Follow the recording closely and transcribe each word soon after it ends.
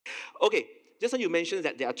Okay, just now you mentioned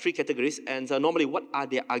that there are three categories, and normally what are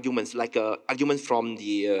their arguments? Like arguments from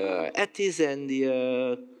the atheists and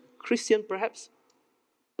the Christian, perhaps?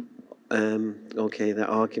 Okay, the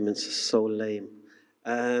arguments are so lame.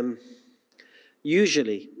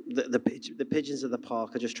 Usually, the pigeons of the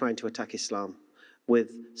park are just trying to attack Islam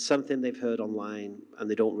with something they've heard online and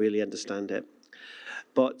they don't really understand it.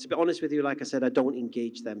 But to be honest with you, like I said, I don't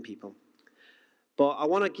engage them people. But I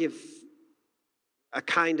want to give a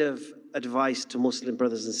kind of advice to Muslim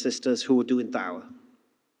brothers and sisters who are doing da'wah.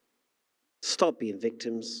 Stop being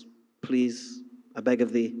victims, please. I beg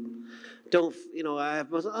of thee. Don't, I have,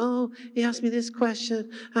 oh, he asked me this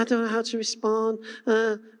question. I don't know how to respond.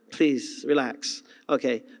 Please, relax.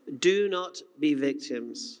 Okay, do not be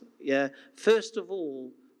victims. Yeah, first of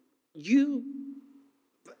all, let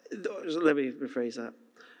me rephrase that.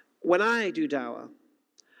 When I do da'wah,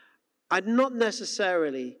 I'm not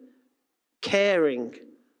necessarily caring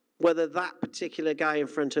whether that particular guy in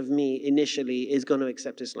front of me initially is going to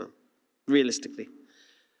accept Islam, realistically.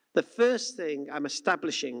 The first thing I'm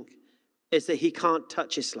establishing is that he can't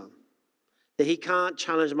touch Islam, that he can't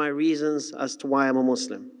challenge my reasons as to why I'm a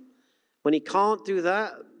Muslim. When he can't do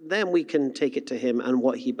that, then we can take it to him and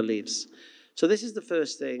what he believes. So this is the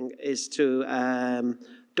first thing, is to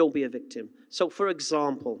don't be a victim. So for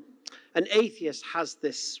example, an atheist has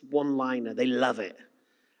this one-liner, they love it.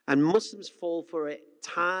 And Muslims fall for it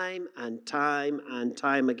time and time and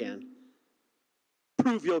time again.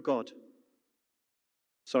 Prove your God.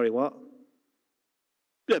 Sorry, what?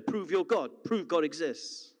 Yeah, prove your God. Prove God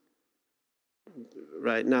exists.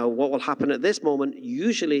 Right, now what will happen at this moment,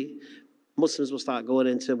 usually Muslims will start going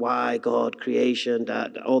into why, God, creation,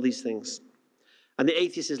 all these things. And the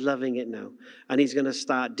atheist is loving it now. And he's going to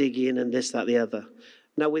start digging and this, that, the other.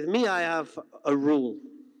 Now with me, I have a rule.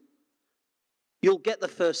 You'll get the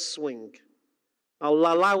first swing. I'll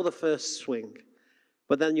allow the first swing.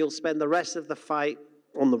 But then you'll spend the rest of the fight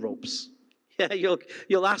on the ropes. Yeah,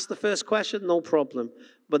 you'll ask the first question, no problem.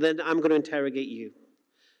 But then I'm going to interrogate you.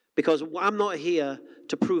 Because I'm not here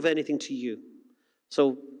to prove anything to you.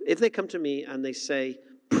 So if they come to me and they say,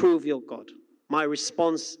 prove your God, my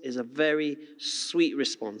response is a very sweet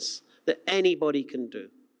response that anybody can do.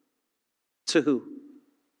 To who?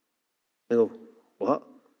 They go, what?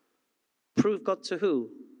 Prove God to who?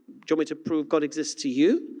 Do you want me to prove God exists to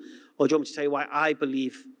you? Or do you want me to tell you why I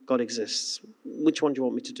believe God exists? Which one do you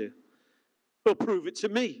want me to do? Well, prove it to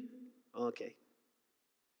me. Okay.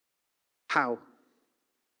 How?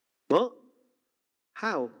 What?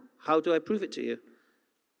 How? How do I prove it to you?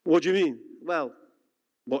 What do you mean? Well,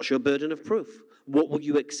 what's your burden of proof? What will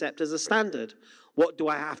you accept as a standard? What do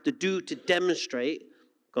I have to do to demonstrate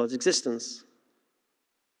God's existence?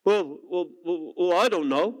 Well, I don't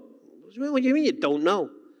know. What do you mean you don't know?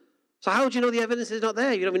 So how do you know the evidence is not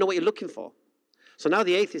there? You don't even know what you're looking for. So now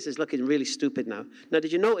the atheist is looking really stupid now. Now,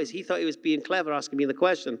 did you notice he thought he was being clever asking me the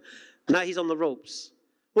question? Now he's on the ropes.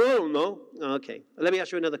 Well, I don't know. Okay, let me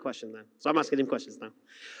ask you another question then. So I'm asking him questions now.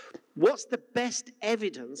 What's the best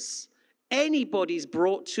evidence anybody's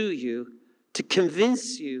brought to you to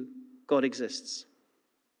convince you God exists?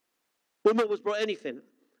 Well, no one's brought anything.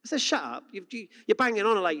 I said, shut up. You're banging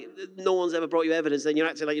on like no one's ever brought you evidence, and you're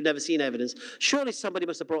acting like you've never seen evidence. Surely somebody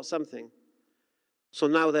must have brought something. So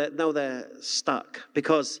now they're stuck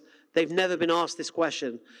because they've never been asked this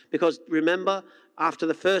question. Because remember, after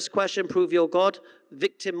the first question, prove your God,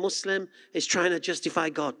 victim Muslim is trying to justify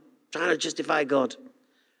God.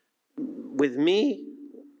 With me,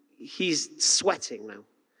 he's sweating now.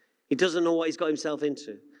 He doesn't know what he's got himself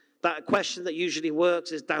into. That question that usually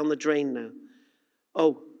works is down the drain now.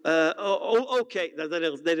 Okay. Then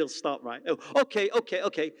he'll stop, right? Okay.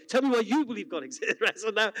 Tell me why you believe God exists, right?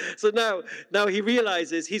 So now he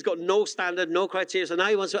realizes he's got no standard, no criteria. So now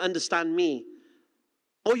he wants to understand me.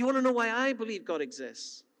 Oh, you want to know why I believe God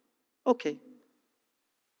exists? Okay.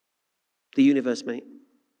 The universe, mate.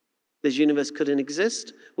 This universe couldn't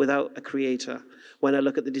exist without a creator. When I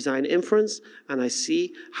look at the design inference and I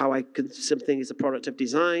see how something is a product of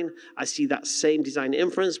design, I see that same design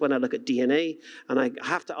inference when I look at DNA, and I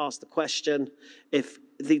have to ask the question, if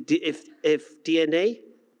DNA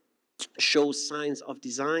shows signs of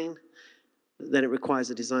design, then it requires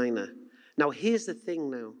a designer. Now here's the thing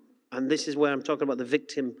now, and this is where I'm talking about the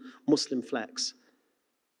victim Muslim flex.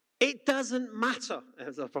 It doesn't matter. It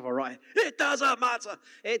doesn't matter.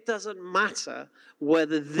 It doesn't matter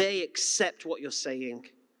whether they accept what you're saying.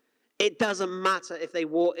 It doesn't matter if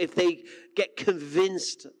they get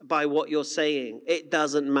convinced by what you're saying. It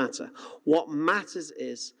doesn't matter. What matters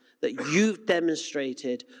is that you've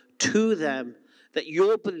demonstrated to them that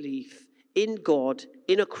your belief in God,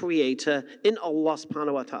 in a creator, in Allah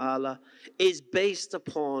subhanahu wa ta'ala, is based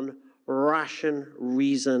upon ration,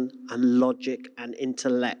 reason, and logic and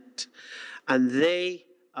intellect. And they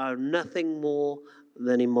are nothing more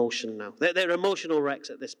than emotion now. They're emotional wrecks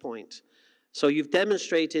at this point. So you've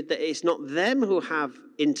demonstrated that it's not them who have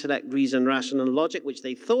intellect, reason, ration, and logic, which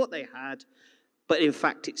they thought they had, but in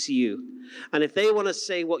fact it's you. And if they want to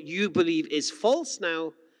say what you believe is false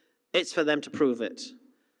now, it's for them to prove it.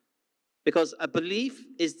 Because a belief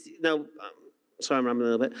is, now, sorry I'm rambling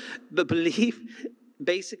a little bit, but belief,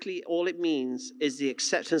 basically all it means is the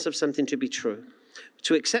acceptance of something to be true.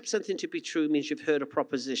 To accept something to be true means you've heard a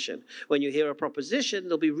proposition. When you hear a proposition,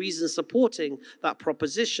 there'll be reasons supporting that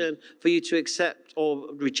proposition for you to accept or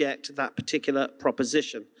reject that particular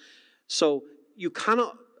proposition. So you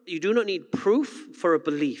do not need proof for a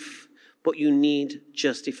belief, but you need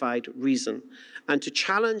justified reason. And to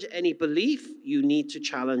challenge any belief, you need to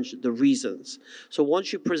challenge the reasons. So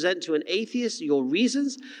once you present to an atheist your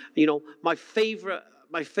reasons, my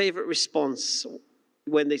favorite response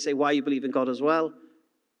when they say, why you believe in God as well,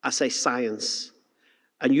 I say science.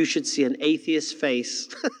 And you should see an atheist's face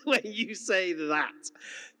when you say that,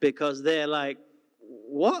 because they're like,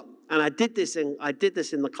 what? And I did this in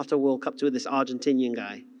the Qatar World Cup with this Argentinian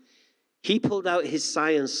guy. He pulled out his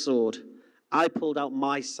science sword. I pulled out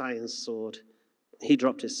my science sword. He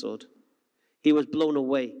dropped his sword. He was blown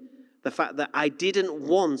away. The fact that I didn't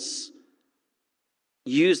once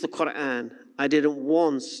use the Quran. I didn't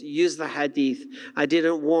once use the Hadith. I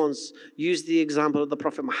didn't once use the example of the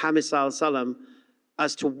Prophet Muhammad ﷺ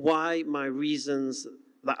as to why my reasons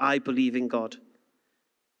that I believe in God.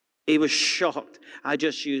 He was shocked. I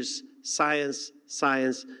just used science,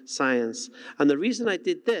 science, science. And the reason I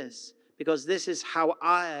did this, because this is how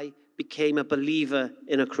I became a believer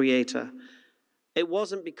in a creator. It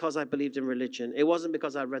wasn't because I believed in religion. It wasn't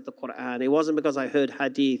because I read the Quran. It wasn't because I heard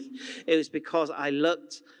Hadith. It was because I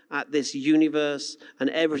looked at this universe and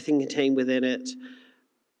everything contained within it.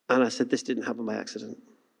 And I said, this didn't happen by accident.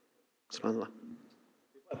 SubhanAllah.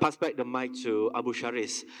 I pass back the mic to Abu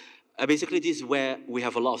Sharis. Basically, this is where we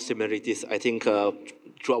have a lot of similarities, I think,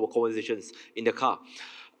 through our conversations in the car.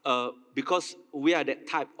 Because we are that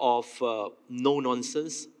type of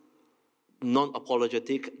no-nonsense,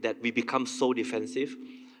 non-apologetic, that we become so defensive.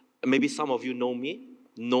 Maybe some of you know me,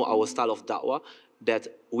 know our style of da'wah, that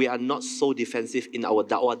we are not so defensive in our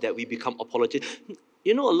da'wah that we become apologetic.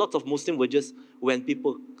 A lot of Muslims will just, when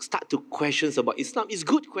people start to questions about Islam, it's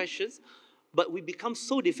good questions, but we become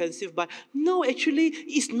so defensive by, no, actually,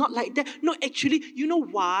 it's not like that. No, actually, you know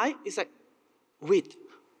why? It's like, wait,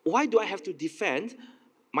 why do I have to defend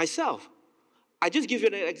myself? I just give you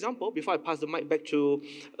an example before I pass the mic back to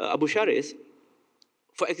Abu Sharis.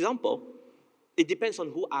 For example, it depends on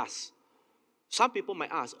who asks. Some people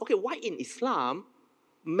might ask, okay, why in Islam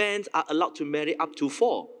men are allowed to marry up to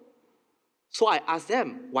 4? So I ask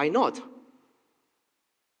them, why not?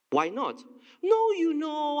 Why not?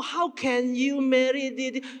 No, how can you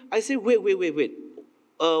marry? I say, wait.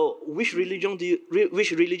 Which religion do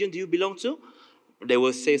you belong to? They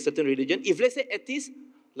will say certain religion. If let's say atheist,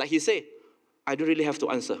 like he say, I don't really have to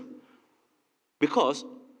answer. Because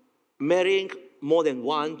marrying more than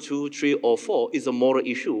 1, 2, 3, or 4 is a moral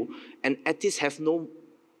issue, and atheists have no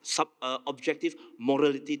objective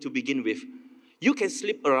morality to begin with. You can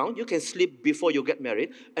sleep around, you can sleep before you get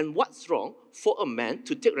married, and what's wrong for a man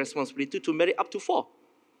to take responsibility to marry up to 4?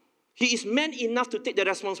 He is man enough to take the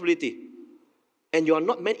responsibility, and you are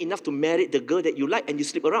not man enough to marry the girl that you like and you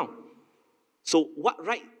sleep around. So what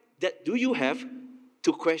right that do you have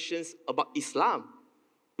to questions about Islam?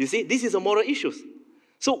 You see, this is a moral issue.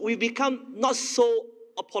 So we become not so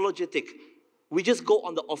apologetic. We just go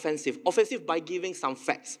on the offensive by giving some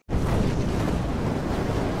facts.